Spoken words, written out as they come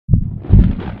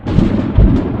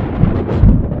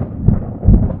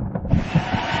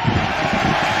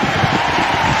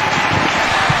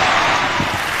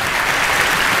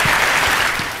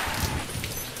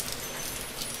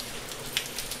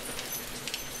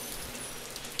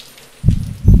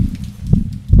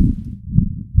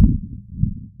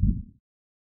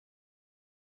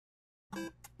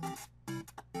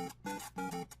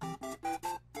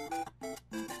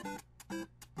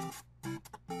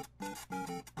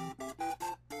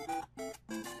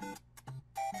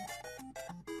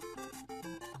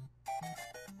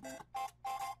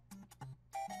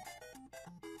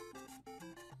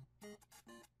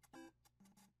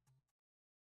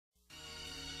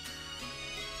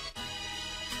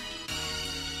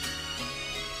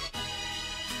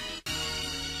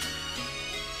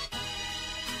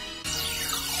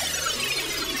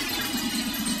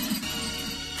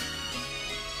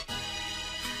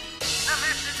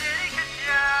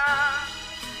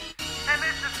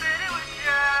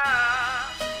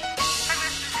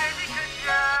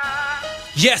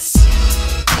Yes.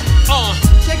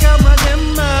 Check out my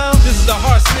demo. This is the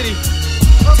Heart City,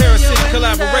 Terror City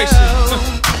collaboration.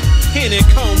 Here in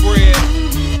Kornbread,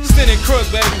 Sin Crook,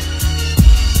 baby.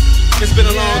 It's been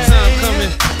a long time coming.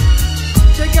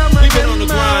 We've been on the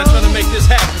grind trying to make this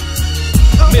happen.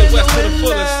 Midwest to the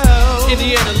fullest,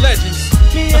 Indiana legends.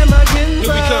 Here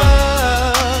we come.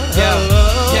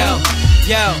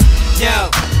 Yo.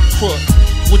 Crook,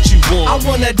 what you want? I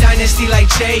want a dynasty like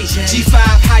Jay, G5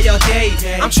 high all day.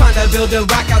 I'm trying to build a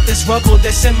rock out this rubble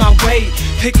that's in my way.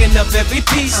 Picking up every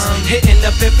piece, hitting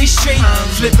up every street,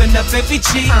 flipping up every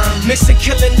G, mixing,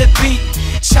 killing the beat.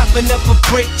 Chopping up a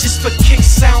break just for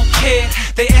kicks, I don't care.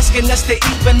 They asking us to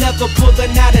eat but never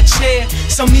pulling out a chair.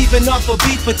 Some even off a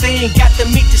beat but they ain't got the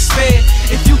meat to spare.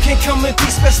 If you can't come in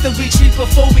peace, best to retreat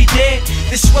before we dead.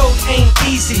 This road ain't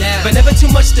easy, but never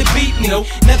too much to beat me.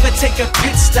 Never take a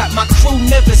pit stop, my crew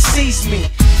never sees me.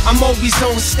 I'm always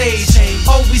on stage,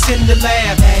 always in the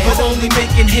lab, but only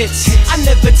making hits. I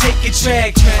never take a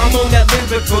drag. I'm on that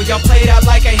lyrical, y'all played out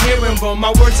like a herringbone.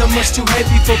 My words are much too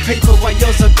heavy for paper, while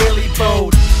yours are barely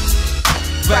bold.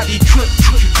 Rocky Crook.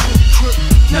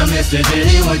 Now Mr.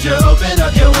 Diddy, would you open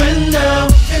up your window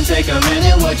and take a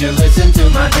minute, would you listen to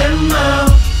my demo?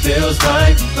 Feels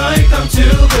like I'm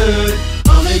too good,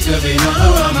 only to be known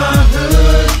around my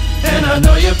hood. And I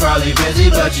know you're probably busy,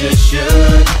 but you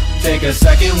should take a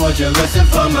second, would you listen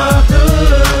for my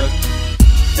hook?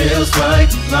 Feels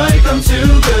like I'm too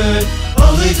good,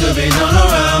 only to be known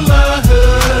around my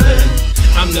hood.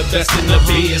 I'm the best in the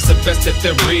biz, the best that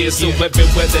there is. So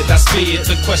everywhere that I spit,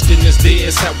 the question is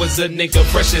this: how was a nigga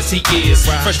fresh as he is?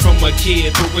 Fresh from a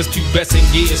kid through his pubescent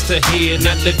years to here,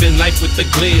 not living life with the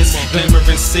glitz. Glamour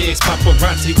and six,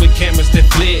 paparazzi with cameras that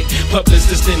flick.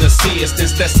 Publicist in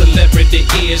assistance, that celebrity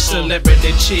is.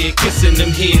 Celebrity chick, kissing them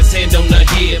hips, hand on the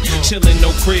hip. Chilling no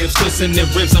cribs, twisting their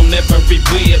ribs on every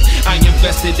whip. I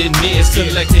invested in this,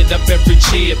 collected up every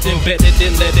chip, then betted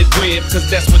and let it rip, cause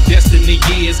that's what destiny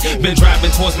is. Been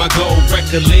driving towards my goal,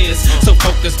 reckless, so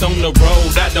focused on the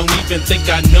road, I don't even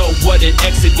think I know what an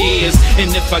exit is.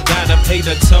 And if I gotta pay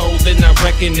the toll, then I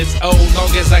reckon it's old. Long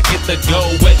as I get the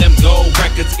goal, where them gold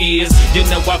records is. You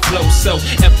know I flow so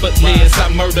effortless,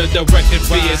 I murder the record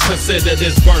biz. Consider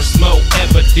this verse more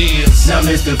evidence. Now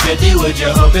Mr. 50, would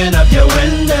you open up your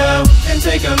window and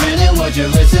take a minute, would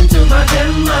you listen to my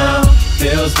demo?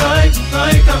 Feels like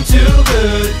I'm too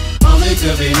good, only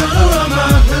to be known around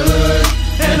my hood.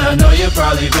 And I know you're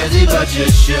probably busy, but you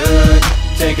should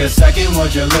take a second,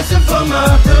 would you listen for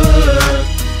my hook?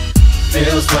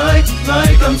 Feels like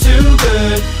I'm too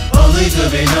good, only to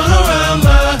be known around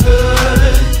my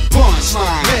hood.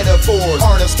 Punchline, metaphors,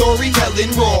 art of storytelling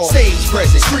raw. Stage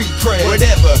presence, street cred,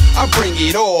 whatever, I bring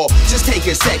it all. Just take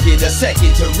a second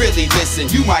to really listen.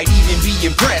 You might even be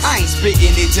impressed. I ain't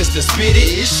spitting it just to spit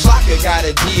it. Shaka got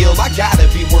a deal, I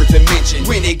gotta be worth a mention.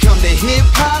 When it come to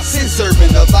hip-hop and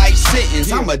serving a life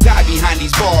sentence, I'ma die behind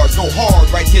these bars, go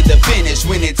hard right to the finish.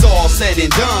 When it's all said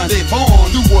and done, live on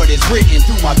through what is written,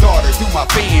 through my daughter, through my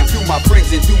fam, through my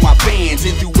friends and through my fans,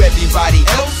 and through everybody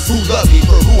else who love me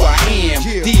for who I am.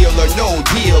 Deal or no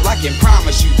deal, I can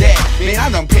promise you that. Man,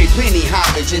 I done paid plenty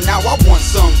homage and now I want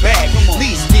some back.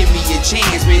 Please give me a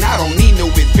chance, man, I don't need no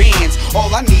advance.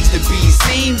 All I need's to be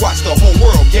seen, watch the whole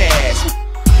world gas.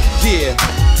 Yeah,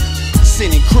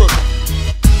 Sin Crook,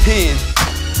 pen.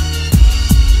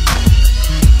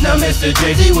 Now Mr.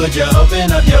 Jay-Z, would you open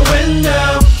up your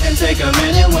window and take a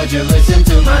minute, would you listen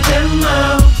to my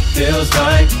demo? Feels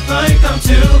like I'm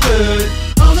too good,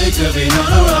 only to be known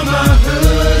around my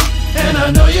hood. And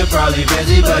I know you're probably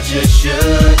busy, but you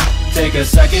should take a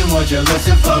second, would you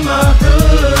listen for my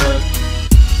hook?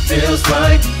 Feels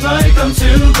like I'm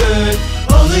too good,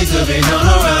 only to be known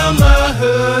around my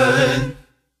hood.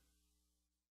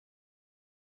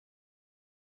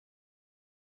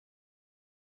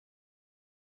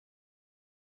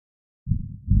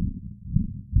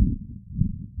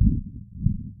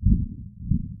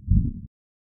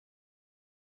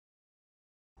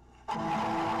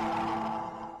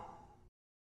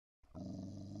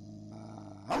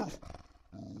 Oh.